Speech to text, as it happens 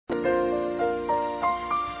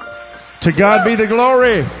To God be the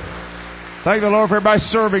glory. Thank the Lord for everybody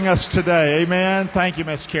serving us today. Amen. Thank you,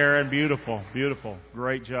 Miss Karen. Beautiful, beautiful.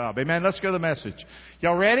 Great job. Amen. Let's go to the message.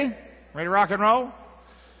 Y'all ready? Ready to rock and roll?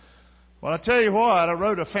 Well, I tell you what, I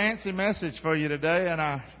wrote a fancy message for you today, and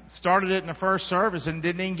I started it in the first service and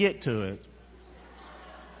didn't even get to it.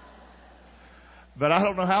 But I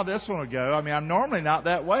don't know how this one will go. I mean, I'm normally not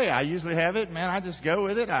that way. I usually have it, man, I just go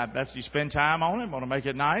with it. You spend time on it. Want to make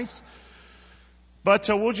it nice. But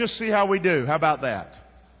we'll just see how we do. How about that?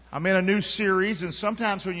 I'm in a new series, and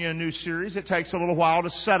sometimes when you're in a new series, it takes a little while to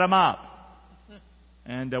set them up.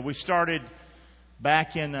 And we started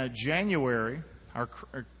back in January.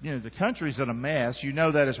 The country's in a mess. You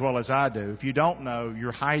know that as well as I do. If you don't know,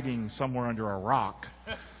 you're hiding somewhere under a rock.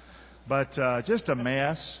 But just a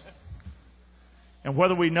mess. And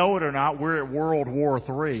whether we know it or not, we're at World War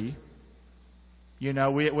III. You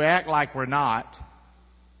know, we act like we're not.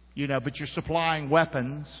 You know, but you're supplying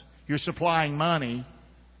weapons, you're supplying money,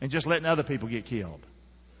 and just letting other people get killed.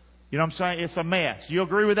 You know what I'm saying? It's a mess. You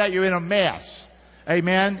agree with that? You're in a mess.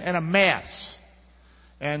 Amen? In a mess.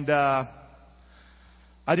 And I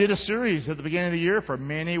did a series at the beginning of the year for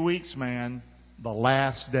many weeks, man. The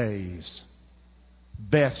Last Days.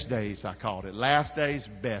 Best Days, I called it. Last Days,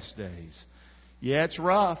 Best Days. Yeah, it's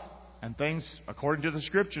rough. And things, according to the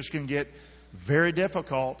Scriptures, can get very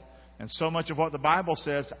difficult. And so much of what the Bible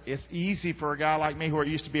says, it's easy for a guy like me where it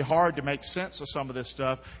used to be hard to make sense of some of this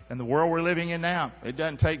stuff. In the world we're living in now, it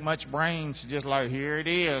doesn't take much brains to just like, here it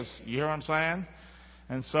is. You hear what I'm saying?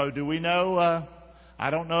 And so do we know, I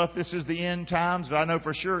don't know if this is the end times, but I know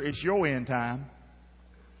for sure it's your end time.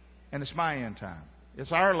 And it's my end time.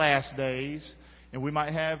 It's our last days. And we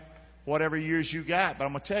might have whatever years you got. But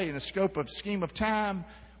I'm going to tell you, in the scheme of time,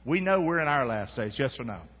 we know we're in our last days. Yes or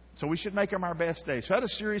no? So we should make them our best days. So I had a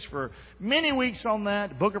series for many weeks on that.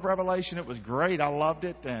 The Book of Revelation, it was great. I loved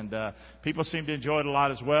it. And people seemed to enjoy it a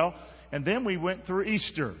lot as well. And then we went through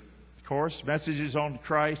Easter. Of course, messages on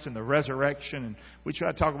Christ and the resurrection. And we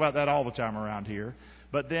try to talk about that all the time around here.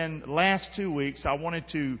 But then last 2 weeks, I wanted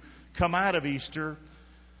to come out of Easter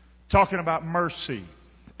talking about mercy.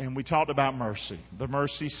 And we talked about mercy, the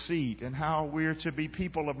mercy seat, and how we're to be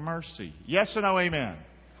people of mercy. Yes or no, amen?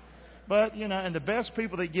 But, you know, and the best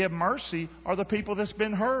people that give mercy are the people that's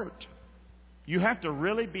been hurt. You have to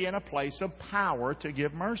really be in a place of power to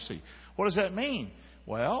give mercy. What does that mean?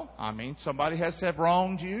 Well, I mean, somebody has to have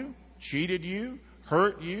wronged you, cheated you,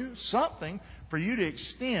 hurt you, something for you to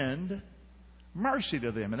extend mercy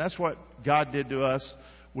to them. And that's what God did to us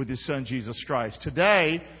with His Son, Jesus Christ.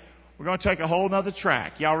 Today, we're going to take a whole other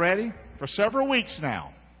track. Y'all ready? For several weeks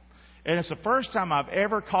now. And it's the first time I've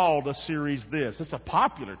ever called a series this. It's a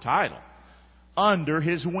popular title. Under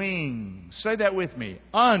His Wings. Say that with me.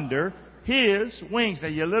 Under His Wings. Now,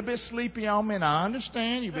 you're a little bit sleepy on me, and I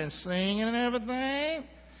understand. You've been singing and everything.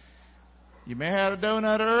 You may have had a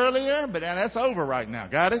donut earlier, but that's over right now.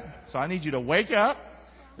 Got it? So I need you to wake up.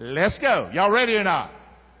 Let's go. Y'all ready or not?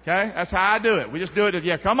 Okay? That's how I do it. We just do it.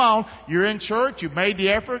 Yeah, come on. You're in church. You've made the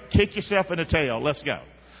effort. Kick yourself in the tail. Let's go.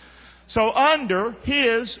 So under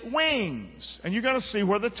His wings. And you're going to see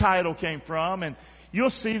where the title came from. And you'll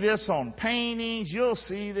see this on paintings. You'll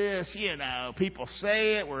see this, you know, people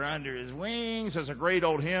say it. We're under His wings. There's a great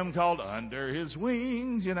old hymn called Under His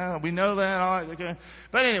Wings. You know, we know that. All right, okay.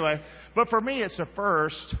 But anyway, but for me, it's the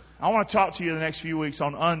first. I want to talk to you the next few weeks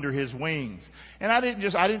on Under His Wings. And I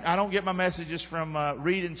don't get my messages from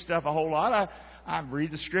reading stuff a whole lot. I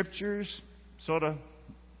read the Scriptures sort of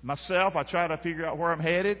myself. I try to figure out where I'm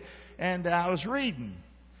headed. And I was reading,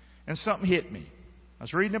 and something hit me. I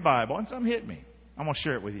was reading the Bible, and something hit me. I'm going to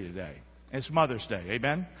share it with you today. It's Mother's Day.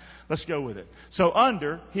 Amen? Let's go with it. So,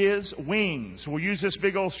 under His wings. We'll use this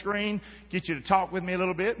big old screen, get you to talk with me a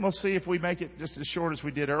little bit, and we'll see if we make it just as short as we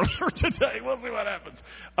did earlier today. We'll see what happens.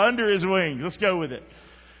 Under His wings. Let's go with it.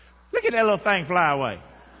 Look at that little thing fly away.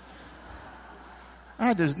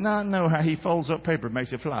 I does not know how he folds up paper and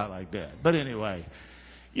makes it fly like that. But anyway,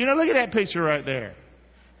 you know, look at that picture right there.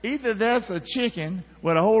 Either that's a chicken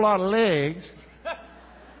with a whole lot of legs,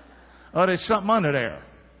 or there's something under there.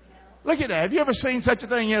 Look at that. Have you ever seen such a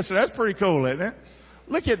thing? Yes, sir. That's pretty cool, isn't it?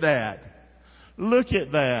 Look at that. Look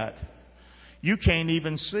at that. You can't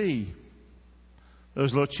even see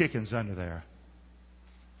those little chickens under there.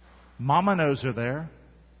 Mama knows they're there.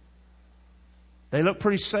 They look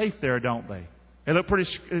pretty safe there, don't they? They look pretty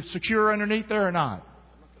secure underneath there or not?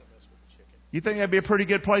 You think that'd be a pretty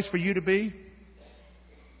good place for you to be?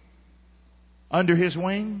 Under His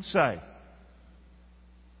wing? Say.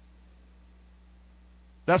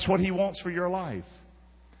 That's what He wants for your life.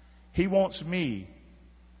 He wants me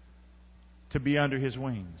to be under His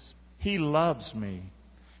wings. He loves me.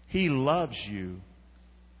 He loves you.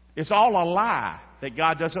 It's all a lie that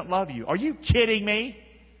God doesn't love you. Are you kidding me?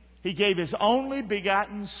 He gave His only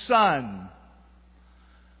begotten Son,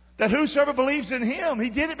 that whosoever believes in Him,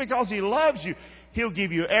 He did it because He loves you. He'll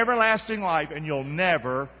give you everlasting life and you'll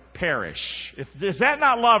never perish. Is that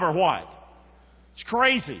not love or what? It's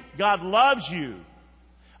crazy. God loves you.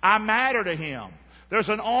 I matter to Him. There's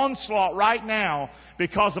an onslaught right now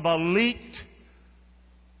because of a leaked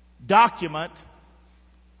document,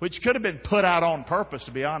 which could have been put out on purpose,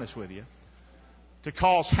 to be honest with you, to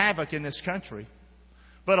cause havoc in this country.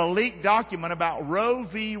 But a leaked document about Roe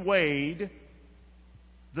v. Wade,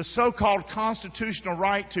 the so-called constitutional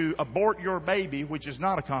right to abort your baby, which is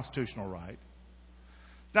not a constitutional right.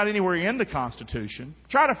 It's not anywhere in the Constitution.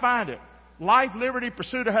 Try to find it. Life, liberty,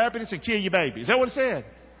 pursuit of happiness, and kill your baby. Is that what it said?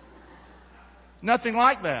 Nothing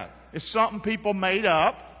like that. It's something people made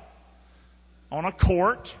up on a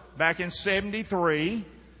court back in 1973.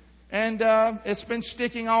 And it's been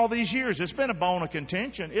sticking all these years. It's been a bone of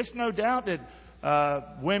contention. It's no doubt that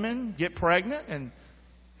women get pregnant and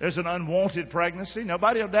there's an unwanted pregnancy.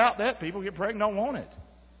 Nobody will doubt that. People get pregnant, don't want it.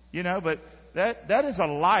 You know, but that is a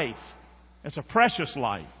life. It's a precious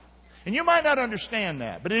life. And you might not understand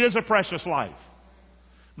that, but it is a precious life.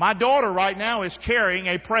 My daughter right now is carrying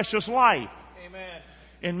a precious life. Amen.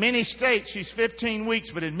 In many states, she's 15 weeks,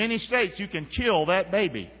 but in many states you can kill that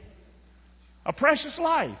baby. A precious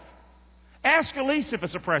life. Ask Elise if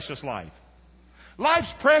it's a precious life.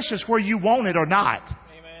 Life's precious whether you want it or not.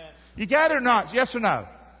 Amen. You got it or not? Yes or no?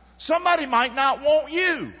 Somebody might not want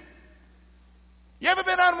you. You ever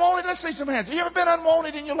been unwanted? Let's see some hands. Have you ever been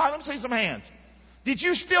unwanted in your life? Let me see some hands. Did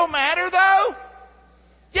you still matter though?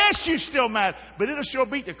 Yes, you still matter. But it'll sure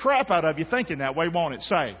beat the crap out of you thinking that way, won't it?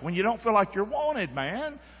 Say, when you don't feel like you're wanted,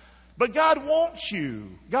 man. But God wants you.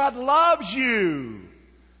 God loves you.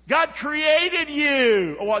 God created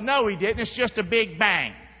you. Oh, well, no, He didn't. It's just a big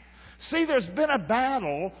bang. See, there's been a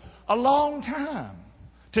battle a long time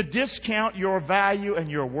to discount your value and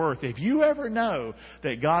your worth. If you ever know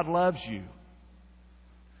that God loves you,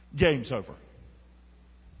 game's over.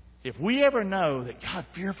 If we ever know that God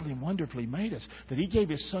fearfully and wonderfully made us, that He gave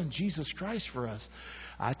His Son Jesus Christ for us,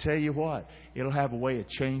 I tell you what, it'll have a way of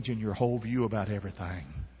changing your whole view about everything.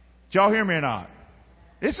 Did y'all hear me or not?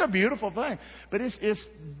 It's a beautiful thing. But this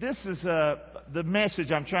is the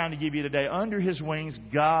message I'm trying to give you today. Under His wings,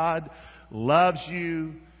 God loves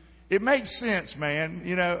you. It makes sense, man.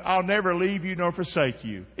 You know, I'll never leave you nor forsake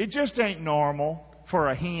you. It just ain't normal for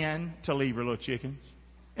a hen to leave her little chickens.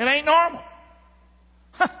 It ain't normal.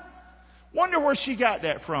 Wonder where she got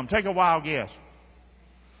that from. Take a wild guess.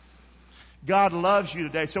 God loves you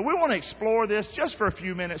today. So we want to explore this just for a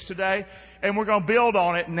few minutes today, and we're going to build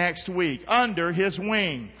on it next week. Under His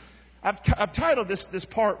wing. I've titled this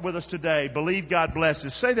part with us today, Believe God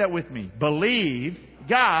Blesses. Say that with me. Believe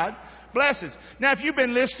God Blesses. Now, if you've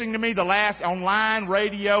been listening to me the last online,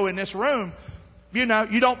 radio, in this room, you know,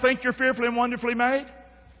 you don't think you're fearfully and wonderfully made?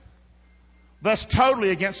 That's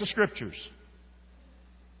totally against the Scriptures.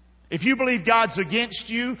 If you believe God's against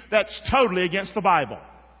you, that's totally against the Bible.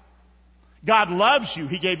 God loves you.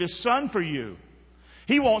 He gave His Son for you.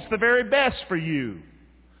 He wants the very best for you.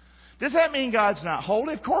 Does that mean God's not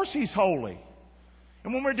holy? Of course He's holy.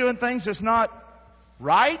 And when we're doing things that's not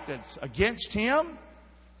right, that's against Him,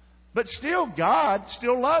 but still God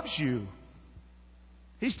still loves you.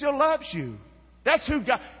 He still loves you. That's who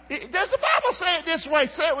God... Does the Bible say it this way?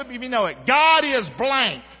 Say it with me if you know it. God is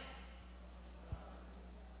blank.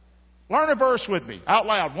 Learn a verse with me, out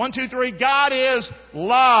loud. 1, 2, 3. God is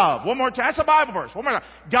love. One more time. That's a Bible verse. One more time.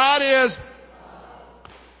 God is...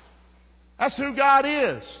 That's who God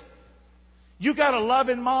is. You got a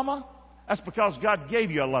loving mama? That's because God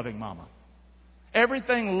gave you a loving mama.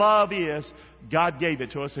 Everything love is, God gave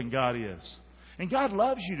it to us, and God is. And God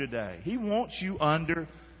loves you today. He wants you under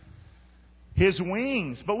His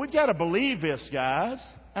wings. But we've got to believe this, guys.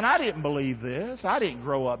 And I didn't believe this. I didn't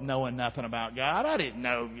grow up knowing nothing about God. I didn't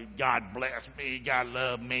know God blessed me, God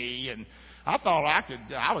loved me, and I thought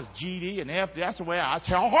I was GD and FD. That's the way that's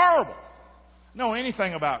how horrible. Know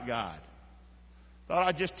anything about God. Thought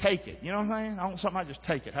I'd just take it. You know what I'm saying? I want something, I just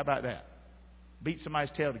take it. How about that? Beat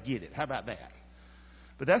somebody's tail to get it. How about that?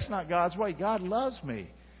 But that's not God's way. God loves me.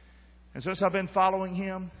 And since I've been following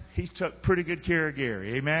Him, He's took pretty good care of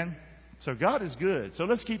Gary. Amen? So God is good. So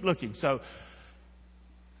let's keep looking. So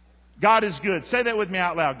God is good. Say that with me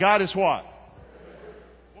out loud. God is what?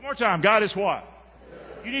 One more time. God is what?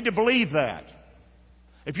 You need to believe that.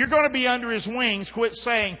 If you're going to be under His wings, quit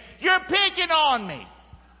saying, "You're picking on me."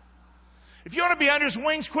 If you want to be under His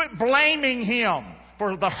wings, quit blaming Him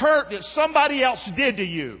for the hurt that somebody else did to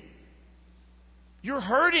you. You're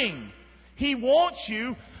hurting. He wants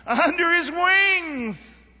you under His wings.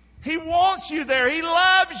 He wants you there. He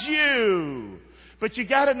loves you. But you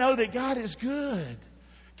got to know that God is good.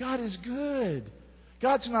 God is good.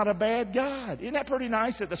 God's not a bad God. Isn't that pretty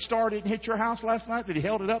nice that the star didn't hit your house last night, that He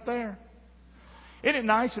held it up there? Isn't it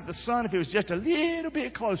nice that the sun, if it was just a little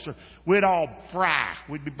bit closer, we'd all fry.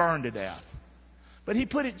 We'd be burned to death. But He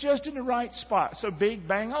put it just in the right spot. So big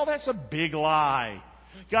bang, oh, that's a big lie.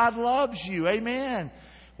 God loves you. Amen.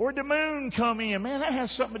 Where'd the moon come in? Man, that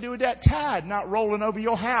has something to do with that tide not rolling over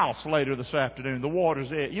your house later this afternoon. The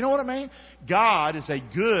water's it. You know what I mean? God is a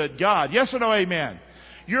good God. Yes or no, amen?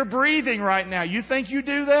 You're breathing right now. You think you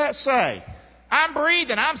do that? Say, I'm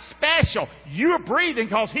breathing. I'm special. You're breathing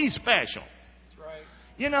because He's special. That's right.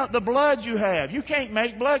 You know, the blood you have. You can't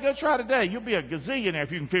make blood. Go try today. You'll be a gazillionaire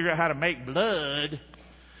if you can figure out how to make blood.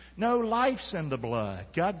 No, life's in the blood.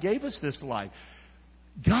 God gave us this life.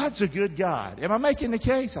 God's a good God. Am I making the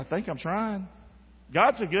case? I think I'm trying.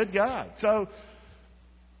 God's a good God. So,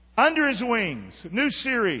 under His wings, new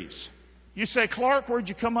series. You say, Clark, where'd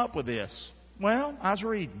you come up with this? Well, I was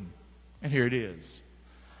reading, and here it is.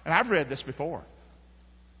 And I've read this before.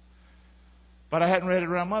 But I hadn't read it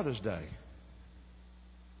around Mother's Day.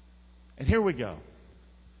 And here we go.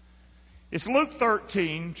 It's Luke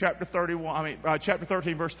 13, chapter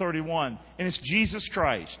 13, verse 31. And it's Jesus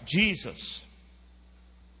Christ. Jesus.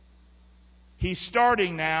 He's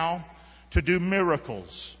starting now to do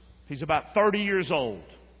miracles. He's about 30 years old.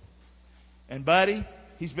 And buddy,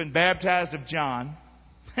 he's been baptized of John.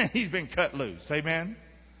 He's been cut loose. Amen?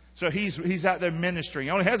 So he's out there ministering.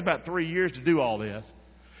 He only has about 3 years to do all this.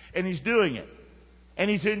 And he's doing it. And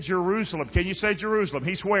he's in Jerusalem. Can you say Jerusalem?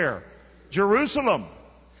 He's where? Jerusalem.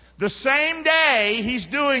 The same day he's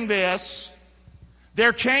doing this,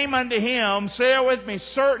 there came unto him, say it with me,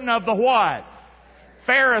 certain of the what?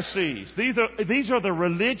 Pharisees. These are the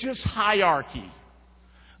religious hierarchy.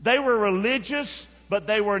 They were religious, but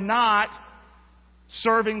they were not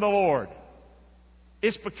serving the Lord.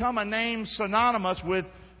 It's become a name synonymous with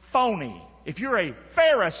phony. If you're a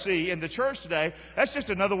Pharisee in the church today, that's just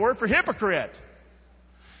another word for hypocrite.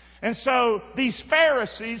 And so these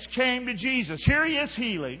Pharisees came to Jesus. Here He is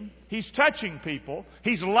healing. He's touching people.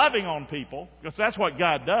 He's loving on people, because that's what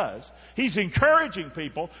God does. He's encouraging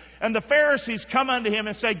people. And the Pharisees come unto Him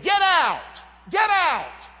and say, get out! Get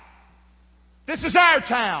out! This is our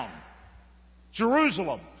town.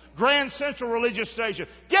 Jerusalem. Grand Central Religious Station.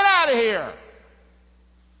 Get out of here!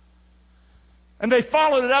 And they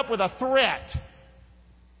followed it up with a threat.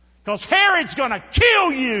 Because Herod's going to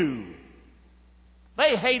kill you!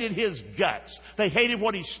 They hated his guts. They hated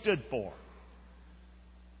what he stood for.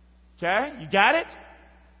 Okay? You got it?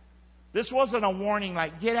 This wasn't a warning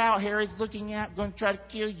like, get out, Herod's looking out, going to try to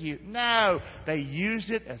kill you. No. They used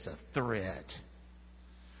it as a threat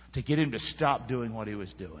to get him to stop doing what he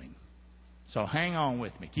was doing. So hang on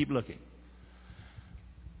with me. Keep looking.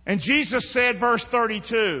 And Jesus said, verse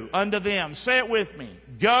 32, unto them, say it with me,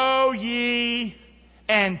 go ye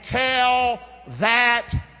and tell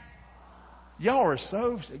that. Y'all are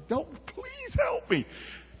so, don't, please help me.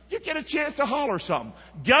 You get a chance to holler something.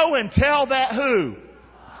 Go and tell that who?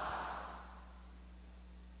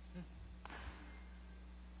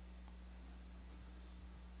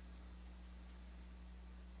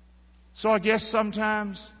 So I guess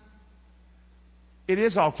sometimes it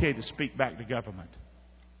is okay to speak back to government.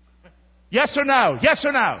 Yes or no? Yes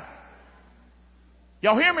or no?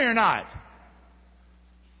 Y'all hear me or not?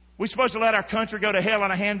 We supposed to let our country go to hell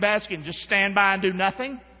in a handbasket and just stand by and do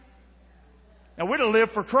nothing? Now, we're to live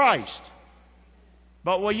for Christ.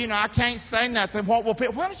 But, well, I can't say nothing. What will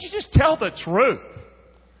people? Why don't you just tell the truth?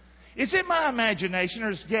 Is it my imagination,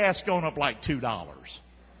 or is gas going up like $2?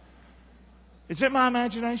 Is it my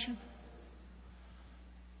imagination?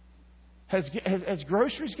 Has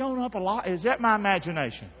groceries gone up a lot? Is that my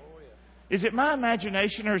imagination? Is it my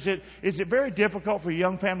imagination, or is it very difficult for a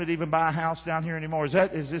young family to even buy a house down here anymore?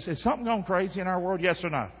 Is something going crazy in our world? Yes or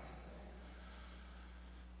no?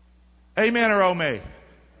 Amen or oh me?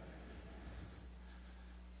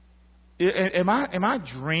 Am I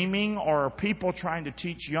dreaming, or are people trying to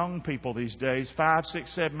teach young people these days, 5,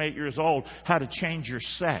 6, 7, 8 years old, how to change your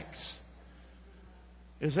sex?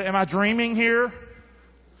 Am I dreaming here?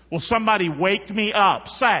 Will somebody wake me up?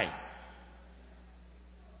 Say.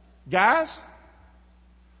 Guys,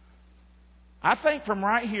 I think from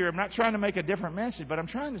right here, I'm not trying to make a different message, but I'm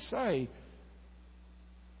trying to say,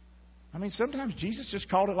 sometimes Jesus just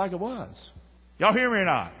called it like it was. Y'all hear me or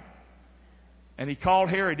not? And He called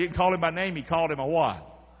Herod. He didn't call him by name. He called him a what?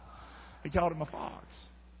 He called him a fox.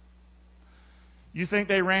 You think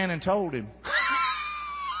they ran and told him?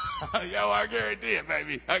 Yo, I guarantee it,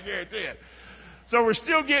 baby. I guarantee it. So we're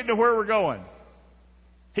still getting to where we're going.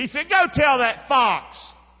 He said, go tell that fox,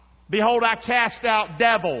 behold, I cast out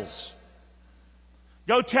devils.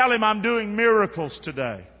 Go tell him I'm doing miracles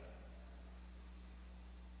today.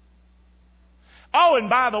 Oh, and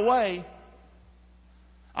by the way,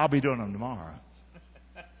 I'll be doing them tomorrow.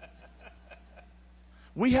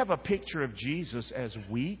 We have a picture of Jesus as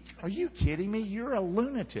weak. Are you kidding me? You're a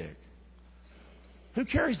lunatic. Who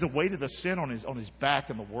carries the weight of the sin on his back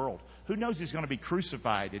in the world? Who knows he's going to be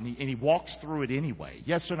crucified and he walks through it anyway?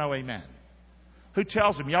 Yes or no, amen? Who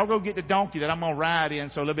tells him, y'all go get the donkey that I'm going to ride in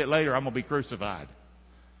so a little bit later I'm going to be crucified?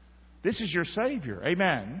 This is your Savior.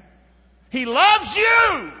 Amen. He loves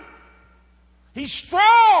you. He's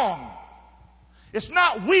strong. It's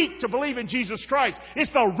not weak to believe in Jesus Christ.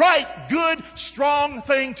 It's the right, good, strong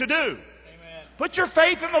thing to do. Amen. Put your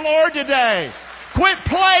faith in the Lord today. Quit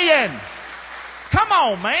playing. Come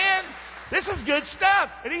on, man. This is good stuff.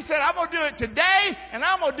 And he said, I'm going to do it today and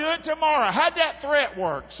I'm going to do it tomorrow. How'd that threat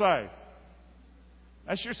work? Say.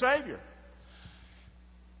 That's your Savior.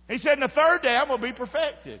 He said, in the third day I'm going to be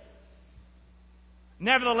perfected.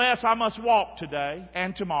 Nevertheless, I must walk today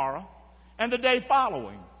and tomorrow and the day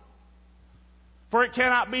following. For it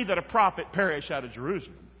cannot be that a prophet perish out of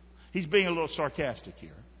Jerusalem. He's being a little sarcastic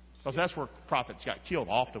here. Because that's where prophets got killed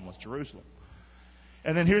often, was Jerusalem.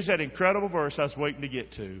 And then here's that incredible verse I was waiting to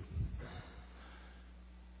get to.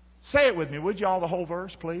 Say it with me, would you all, the whole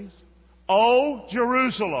verse, please? O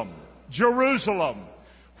Jerusalem, Jerusalem,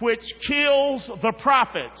 which kills the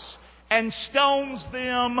prophets and stones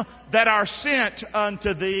them that are sent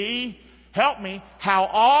unto thee. Help me. How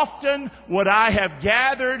often would I have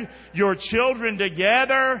gathered your children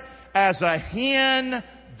together as a hen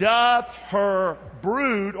doth her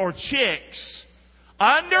brood or chicks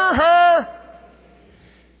under her,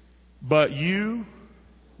 but you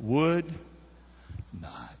would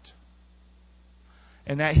not.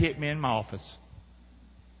 And that hit me in my office.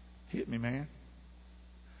 Hit me, man.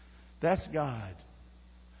 That's God.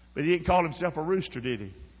 But He didn't call Himself a rooster, did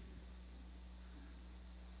He?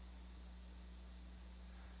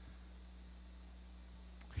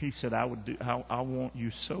 He said, I want you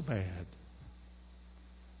so bad.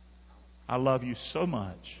 I love you so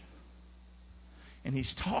much. And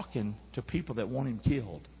He's talking to people that want Him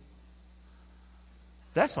killed.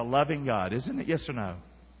 That's a loving God, isn't it? Yes or no?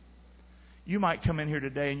 You might come in here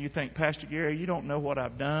today and you think, Pastor Gary, you don't know what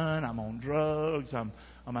I've done. I'm on drugs. I'm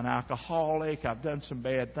an alcoholic. I've done some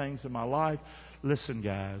bad things in my life. Listen,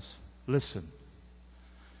 guys. Listen.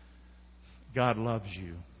 God loves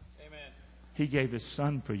you. He gave His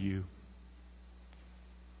Son for you.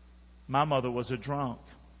 My mother was a drunk.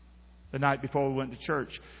 The night before we went to church,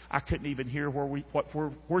 I couldn't even hear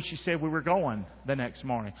where she said we were going the next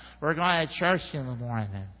morning. We're going to church in the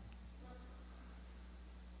morning.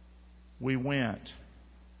 We went.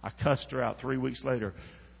 I cussed her out 3 weeks later.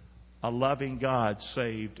 A loving God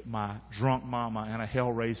saved my drunk mama and a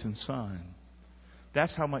hell-raising son.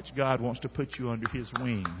 That's how much God wants to put you under His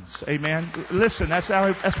wings. Amen? Listen, that's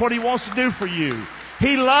what He wants to do for you.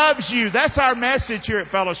 He loves you. That's our message here at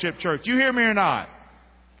Fellowship Church. You hear me or not?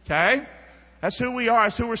 Okay? That's who we are.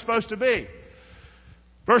 That's who we're supposed to be.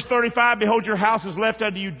 Verse 35, behold, your house is left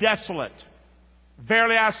unto you desolate.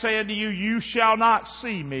 Verily I say unto you, you shall not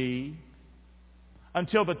see me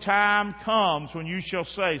until the time comes when you shall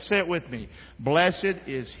say it with me, blessed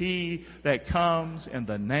is he that comes in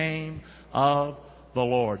the name of the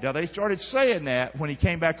Lord. Now they started saying that when He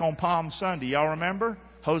came back on Palm Sunday. Y'all remember?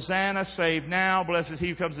 Hosanna, save now, blessed is he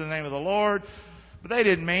who comes in the name of the Lord. But they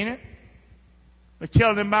didn't mean it. They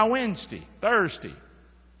killed Him by Wednesday, Thursday.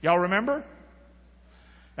 Y'all remember?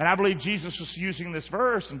 And I believe Jesus was using this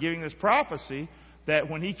verse and giving this prophecy that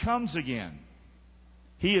when He comes again,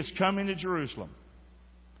 He is coming to Jerusalem.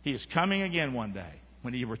 He is coming again one day.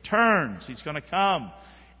 When He returns, He's going to come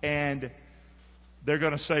and they're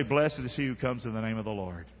going to say, blessed is he who comes in the name of the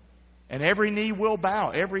Lord. And every knee will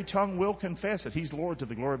bow. Every tongue will confess that He's Lord to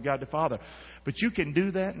the glory of God the Father. But you can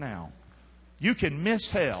do that now. You can miss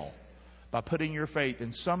hell by putting your faith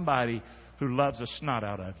in somebody who loves the snot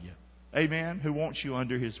out of you. Amen? Who wants you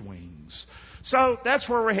under His wings. So that's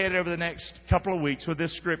where we're headed over the next couple of weeks with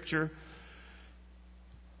this scripture.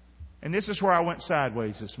 And this is where I went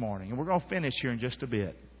sideways this morning. And we're going to finish here in just a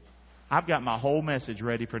bit. I've got my whole message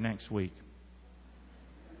ready for next week.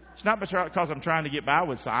 It's not because I'm trying to get by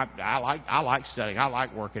with something. I like studying. I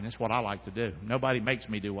like working. It's what I like to do. Nobody makes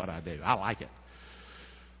me do what I do. I like it.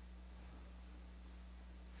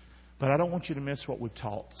 But I don't want you to miss what we've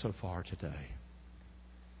taught so far today.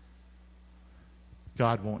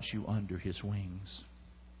 God wants you under His wings.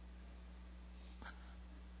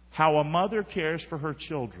 How a mother cares for her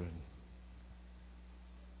children.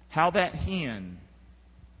 How that hen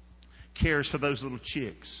cares for those little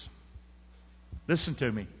chicks. Listen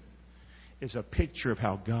to me. Is a picture of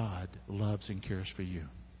how God loves and cares for you.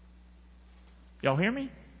 Y'all hear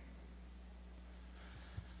me?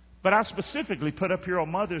 But I specifically put up here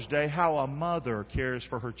on Mother's Day how a mother cares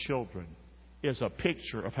for her children is a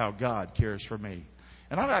picture of how God cares for me.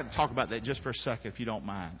 And I'd like to talk about that just for a second, if you don't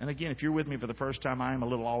mind. And again, if you're with me for the first time, I am a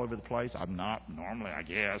little all over the place. I'm not normally, I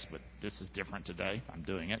guess, but this is different today. I'm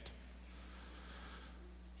doing it.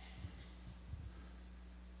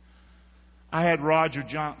 I had Roger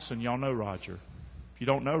Johnson. Y'all know Roger. If you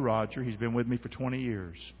don't know Roger, he's been with me for 20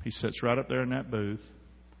 years. He sits right up there in that booth.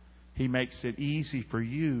 He makes it easy for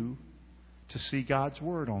you to see God's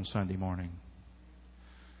Word on Sunday morning.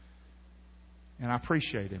 And I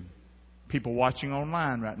appreciate him. People watching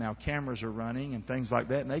online right now, cameras are running and things like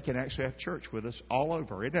that, and they can actually have church with us all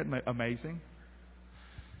over. Isn't that amazing?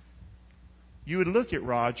 You would look at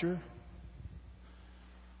Roger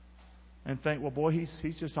and think, well, boy,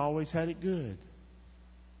 he's just always had it good.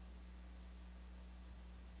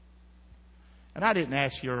 And I didn't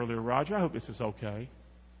ask you earlier, Roger. I hope this is okay.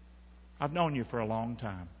 I've known you for a long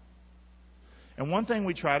time. And one thing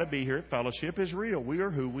we try to be here at Fellowship is real. We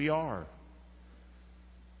are who we are.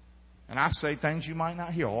 And I say things you might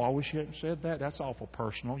not hear. Oh, I wish you hadn't said that. That's awful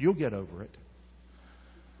personal. You'll get over it.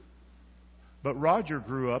 But Roger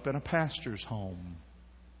grew up in a pastor's home.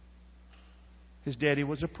 His daddy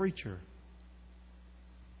was a preacher.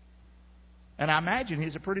 And I imagine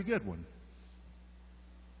he's a pretty good one.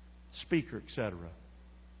 Speaker, etc.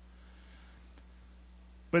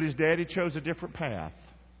 But his daddy chose a different path.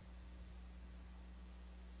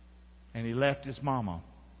 And he left his mama.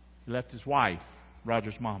 He left his wife,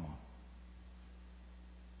 Roger's mama,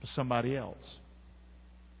 for somebody else.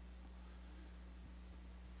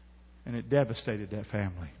 And it devastated that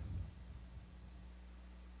family.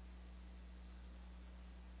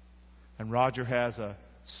 And Roger has a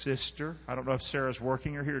sister. I don't know if Sarah's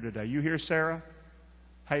working or here today. You here, Sarah?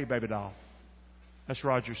 Hey, baby doll. That's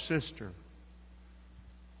Roger's sister.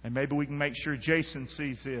 And maybe we can make sure Jason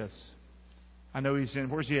sees this. I know he's in,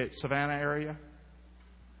 where's he at? Savannah area?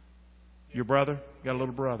 Your brother? You got a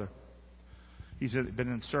little brother. He's been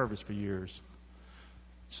in service for years.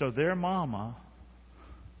 So their mama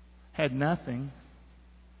had nothing,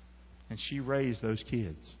 and she raised those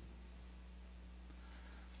kids.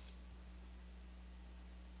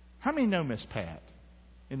 How many know Miss Pat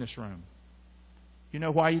in this room? You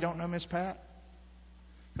know why you don't know Miss Pat?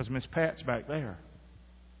 Because Miss Pat's back there.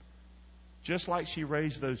 Just like she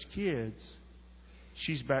raised those kids,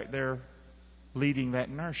 she's back there leading that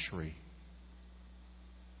nursery.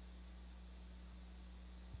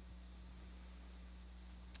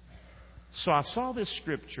 So I saw this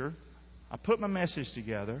scripture. I put my message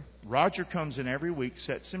together. Roger comes in every week,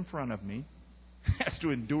 sits in front of me, has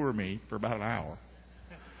to endure me for about an hour.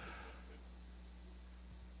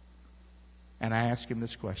 And I asked him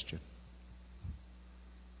this question.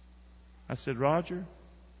 I said, Roger,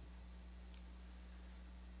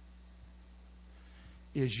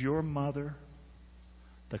 is your mother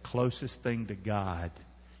the closest thing to God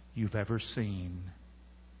you've ever seen?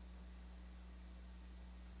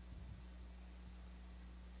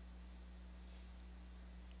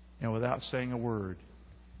 And without saying a word,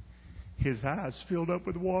 his eyes filled up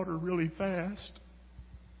with water really fast.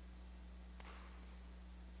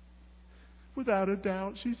 Without a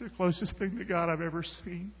doubt, she's the closest thing to God I've ever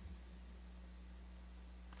seen.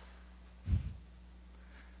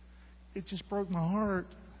 It just broke my heart.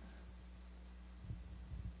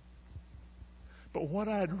 But what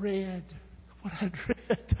I'd read,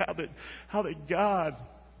 how that God,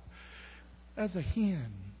 as a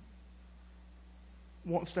hen,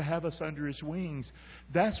 wants to have us under His wings.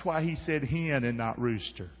 That's why He said hen and not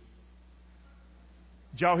rooster.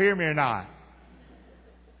 Did y'all hear me or not?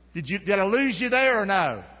 Did I lose you there or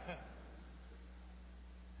no?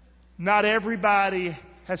 Not everybody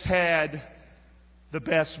has had the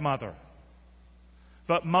best mother.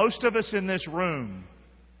 But most of us in this room,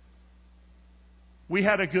 we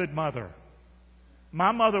had a good mother.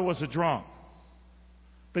 My mother was a drunk.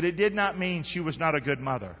 But it did not mean she was not a good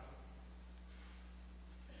mother.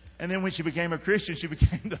 And then when she became a Christian, she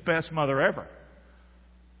became the best mother ever.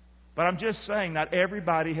 But I'm just saying, not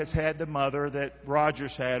everybody has had the mother that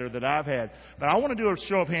Roger's had or that I've had. But I want to do a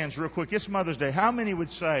show of hands real quick. It's Mother's Day. How many would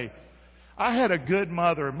say, I had a good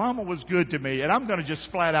mother. Mama was good to me. And I'm going to just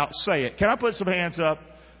flat out say it. Can I put some hands up?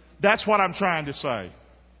 That's what I'm trying to say.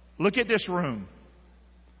 Look at this room.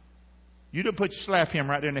 You didn't slap him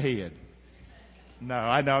right in the head. No,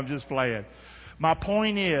 I know. I'm just playing. My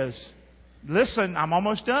point is, listen, I'm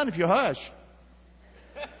almost done if you hush.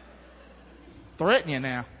 Threaten you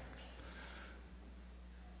now.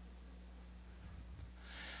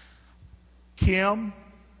 Kim,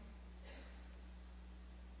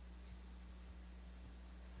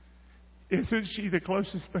 isn't she the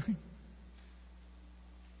closest thing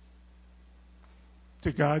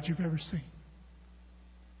to God you've ever seen?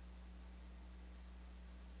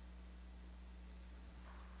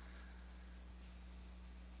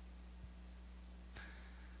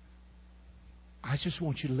 I just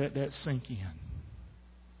want you to let that sink in.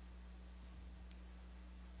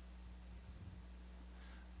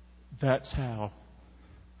 That's how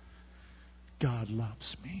God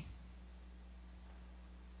loves me.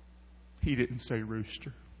 He didn't say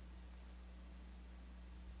rooster.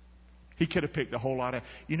 He could have picked a whole lot of...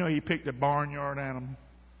 he picked a barnyard animal.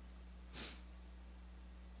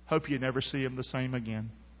 Hope you never see him the same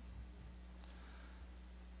again.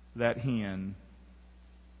 That hen.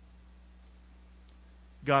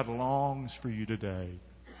 God longs for you today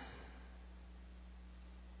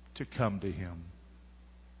to come to Him.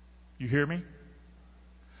 You hear me?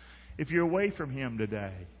 If you're away from Him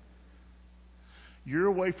today, you're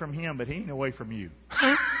away from Him, but He ain't away from you.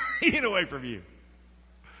 He ain't away from you.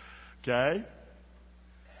 Okay?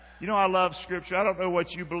 I love Scripture. I don't know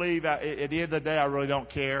what you believe. At the end of the day, I really don't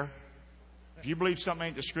care. If you believe something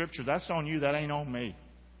ain't the Scripture, that's on you. That ain't on me.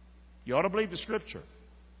 You ought to believe the Scripture.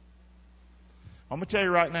 I'm going to tell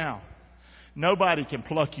you right now, nobody can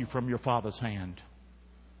pluck you from your Father's hand.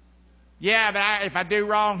 Yeah, but if I do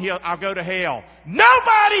wrong, I'll go to hell.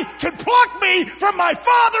 Nobody can pluck me from my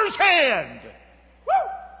Father's hand. Woo!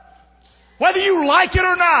 Whether you like it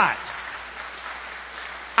or not.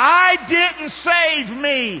 I didn't save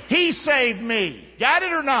me. He saved me. Got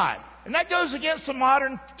it or not? And that goes against the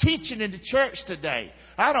modern teaching in the church today.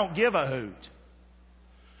 I don't give a hoot.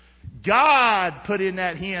 God put in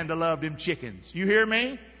that hen to love them chickens. You hear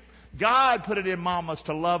me? God put it in mamas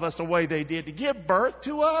to love us the way they did, to give birth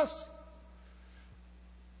to us,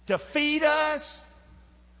 to feed us,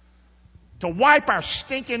 to wipe our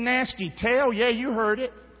stinking nasty tail. Yeah, you heard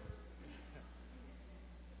it.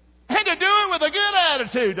 And to do it with a good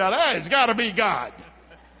attitude. Now that has got to be God.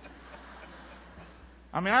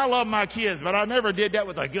 I love my kids, but I never did that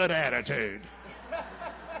with a good attitude.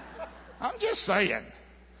 I'm just saying.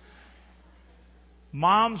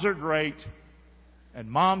 Moms are great, and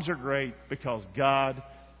moms are great because God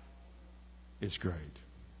is great.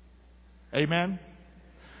 Amen?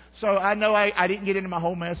 So I know I didn't get into my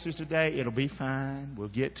whole message today. It'll be fine. We'll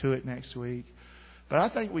get to it next week. But I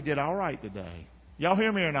think we did all right today. Y'all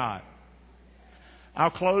hear me or not?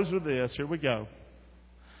 I'll close with this. Here we go.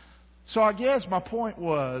 So I guess my point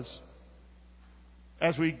was,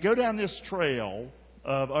 as we go down this trail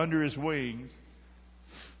of under His wings,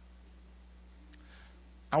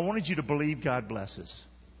 I wanted you to believe God blesses.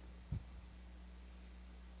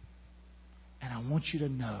 And I want you to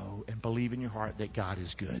know and believe in your heart that God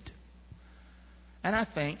is good. And I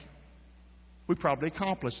think we probably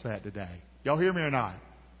accomplished that today. Y'all hear me or not?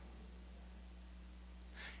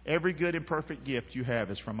 Every good and perfect gift you have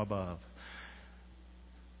is from above.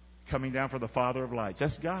 Coming down from the Father of lights.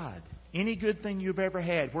 That's God. Any good thing you've ever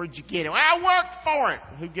had, where'd you get it? Well, I worked for it.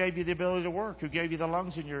 Who gave you the ability to work? Who gave you the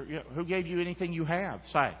lungs in your... Who gave you anything you have?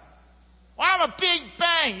 Say. Well, I'm a big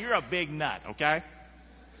bang. You're a big nut, okay?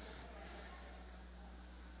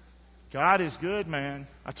 God is good, man.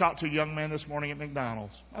 I talked to a young man this morning at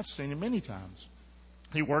McDonald's. I've seen him many times.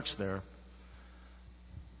 He works there.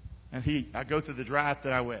 And I go through the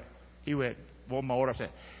drive-thru. He went, one more. I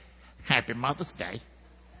said, Happy Mother's Day.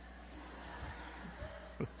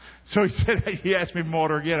 So he asked me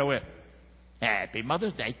more again. I went, Happy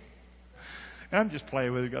Mother's Day. And I'm just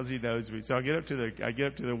playing with him because he knows me. So I get up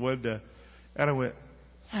to the window and I went,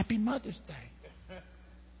 Happy Mother's Day.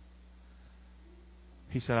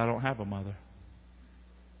 He said, I don't have a mother.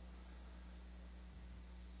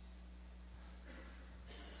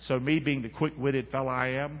 So me being the quick-witted fellow I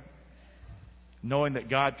am, knowing that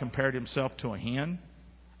God compared Himself to a hen,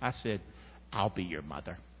 I said, I'll be your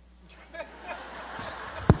mother.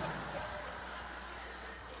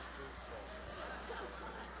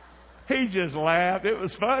 He just laughed. It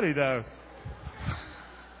was funny, though.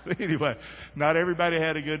 Anyway, not everybody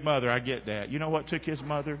had a good mother. I get that. You know what took his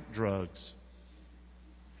mother? Drugs.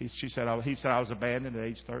 He said I was abandoned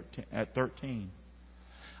at 13.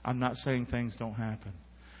 I'm not saying things don't happen.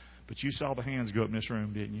 But you saw the hands go up in this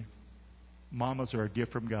room, didn't you? Mamas are a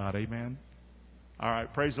gift from God. Amen? All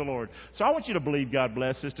right. Praise the Lord. So I want you to believe God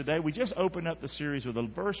blesses today. We just opened up the series with a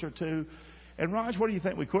verse or two. And Raj, what do you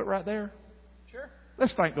think? We quit right there? Sure.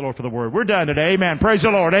 Let's thank the Lord for the word. We're done today. Amen. Praise the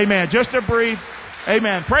Lord. Amen. Just a brief.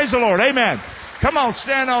 Amen. Praise the Lord. Amen. Come on,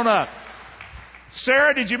 stand on up.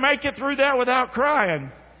 Sarah, did you make it through that without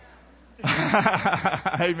crying?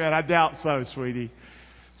 Amen. I doubt so, sweetie.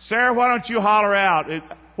 Sarah, why don't you holler out?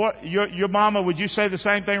 Your mama, would you say the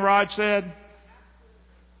same thing Raj said?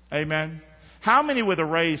 Amen. How many with a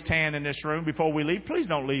raised hand in this room before we leave? Please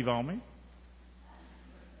don't leave on me.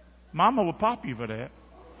 Mama will pop you for that.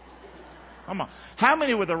 Come on. How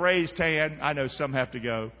many with a raised hand? I know some have to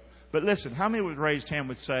go. But listen, how many with a raised hand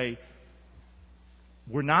would say,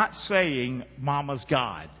 we're not saying Mama's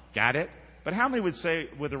God. Got it? But how many would say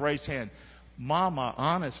with a raised hand, Mama,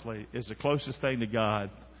 honestly, is the closest thing to God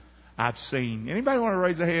I've seen? Anybody want to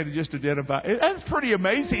raise a hand and just identify? That's pretty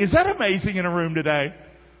amazing. Is that amazing in a room today?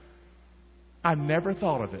 I never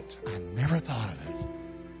thought of it. I never thought of it.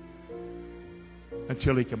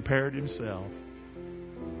 Until he compared himself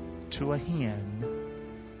to a hen.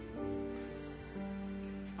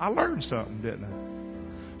 I learned something, didn't I?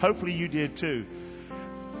 Hopefully you did too.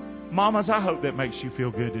 Mamas, I hope that makes you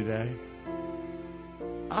feel good today.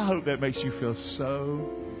 I hope that makes you feel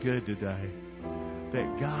so good today.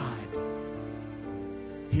 That God,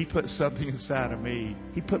 He put something inside of me.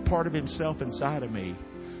 He put part of Himself inside of me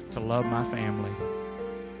to love my family.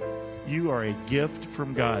 You are a gift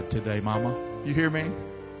from God today, Mama. You hear me?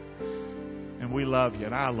 And we love you,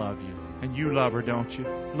 and I love you. And you love her, don't you?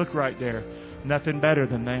 Look right there. Nothing better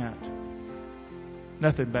than that.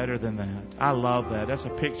 Nothing better than that. I love that. That's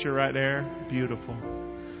a picture right there. Beautiful.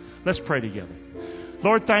 Let's pray together.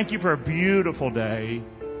 Lord, thank you for a beautiful day.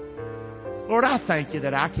 Lord, I thank you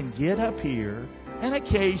that I can get up here and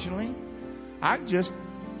occasionally I can just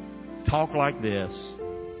talk like this.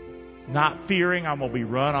 Not fearing I'm going to be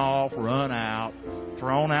run off, run out,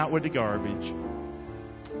 thrown out with the garbage.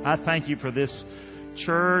 I thank you for this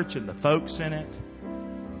church and the folks in it.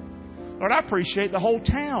 Lord, I appreciate the whole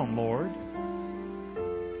town, Lord.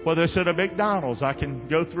 Whether it's at a McDonald's, I can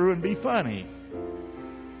go through and be funny.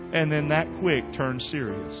 And then that quick turn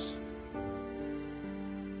serious.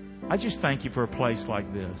 I just thank you for a place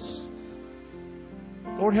like this.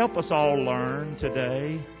 Lord, help us all learn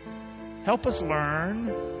today. Help us learn.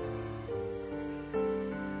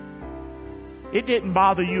 It didn't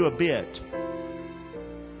bother you a bit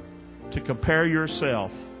to compare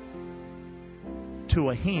yourself to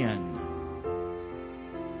a hen.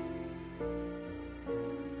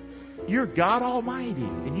 You're God Almighty,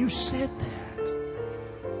 and you said that.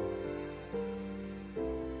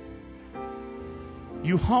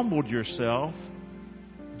 You humbled yourself,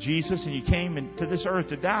 Jesus, and you came into this earth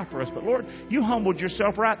to die for us. But Lord, you humbled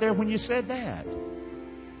yourself right there when you said that.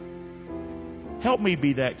 Help me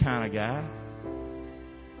be that kind of guy.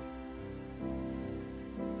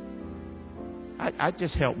 I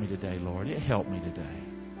just help me today, Lord. It helped me today.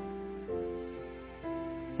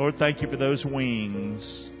 Lord, thank you for those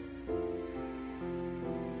wings.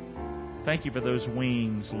 Thank you for those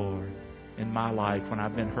wings, Lord, in my life when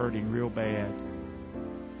I've been hurting real bad.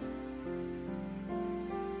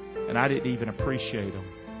 And I didn't even appreciate them.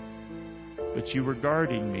 But you were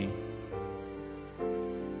guarding me.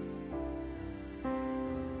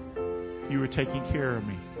 You were taking care of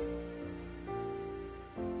me.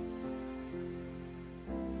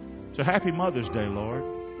 So happy Mother's Day, Lord.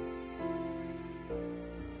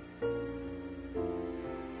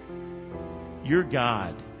 You're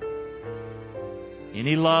God.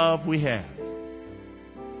 Any love we have,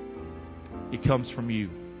 it comes from you.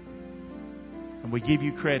 And we give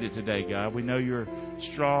you credit today, God. We know you're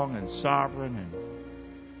strong and sovereign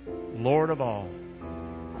and Lord of all.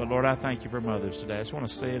 But Lord, I thank you for mothers today. I just want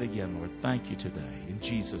to say it again, Lord. Thank you today. In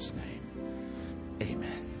Jesus' name.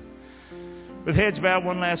 Amen. With heads bowed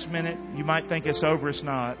one last minute, you might think it's over. It's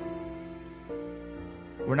not.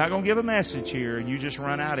 We're not going to give a message here and you just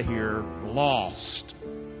run out of here lost.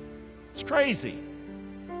 It's crazy.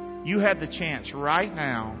 You have the chance right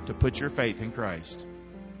now to put your faith in Christ.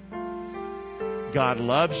 God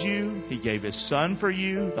loves you. He gave His Son for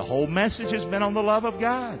you. The whole message has been on the love of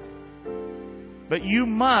God. But you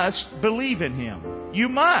must believe in Him. You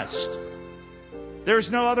must.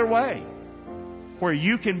 There's no other way where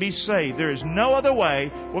you can be saved. There is no other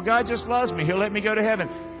way. Well, God just loves me. He'll let me go to heaven.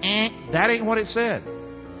 That ain't what it said.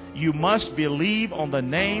 You must believe on the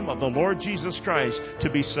name of the Lord Jesus Christ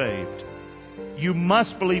to be saved. You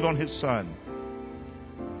must believe on His Son.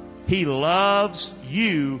 He loves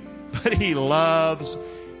you, but He loves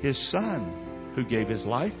His Son who gave His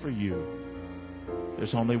life for you.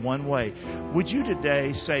 There's only one way. Would you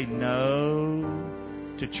today say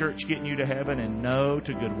no to church getting you to heaven, and no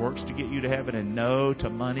to good works to get you to heaven, and no to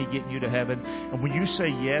money getting you to heaven. And when you say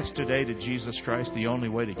yes today to Jesus Christ, the only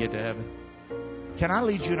way to get to heaven, can I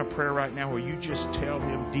lead you in a prayer right now where you just tell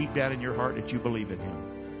Him deep down in your heart that you believe in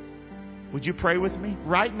Him? Would you pray with me?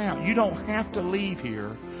 Right now. You don't have to leave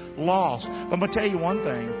here lost. But I'm going to tell you one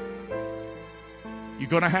thing. You're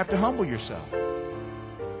going to have to humble yourself.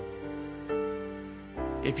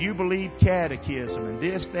 If you believe catechism and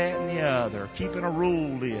this, that, and the other, keeping a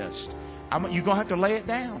rule list, you're going to have to lay it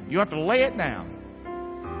down. You have to lay it down.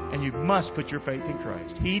 And you must put your faith in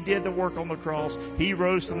Christ. He did the work on the cross. He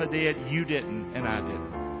rose from the dead. You didn't, and I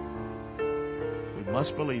didn't. We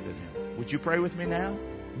must believe in Him. Would you pray with me now?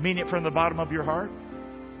 Mean it from the bottom of your heart.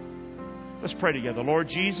 Let's pray together. Lord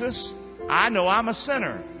Jesus, I know I'm a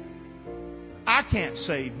sinner. I can't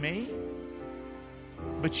save me,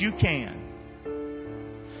 but You can.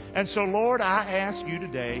 And so, Lord, I ask You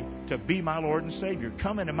today to be my Lord and Savior.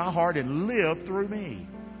 Come into my heart and live through me.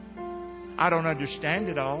 I don't understand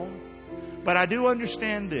it all, but I do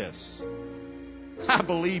understand this. I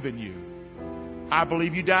believe in You. I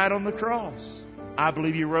believe You died on the cross. I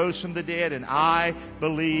believe You rose from the dead, and I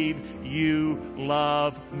believe You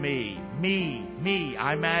love me. Me,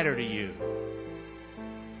 I matter to You.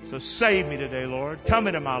 So save me today, Lord. Come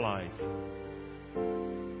into my life.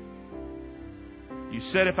 You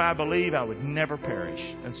said if I believe, I would never perish.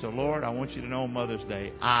 And so, Lord, I want You to know on Mother's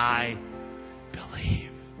Day, I believe.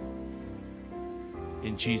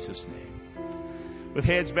 In Jesus' name. With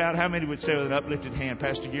heads bowed, how many would say with an uplifted hand,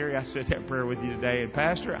 Pastor Gary, I said that prayer with you today. And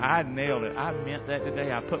Pastor, I nailed it. I meant that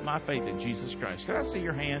today. I put my faith in Jesus Christ. Can I see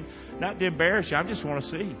your hand? Not to embarrass you. I just want to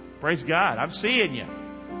see. Praise God. I'm seeing you.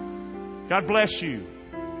 God bless you.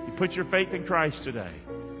 You put your faith in Christ today.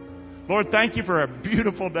 Lord, thank You for a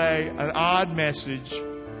beautiful day, an odd message,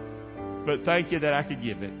 but thank You that I could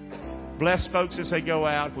give it. Bless folks as they go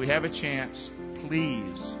out. If we have a chance,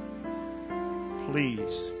 please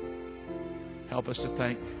help us to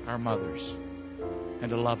thank our mothers and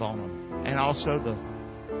to love on them. And also the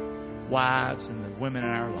wives and the women in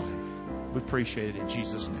our life. We appreciate it in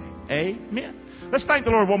Jesus' name. Amen. Let's thank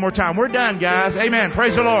the Lord one more time. We're done, guys. Amen.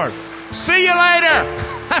 Praise the Lord. See you later.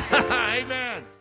 Amen.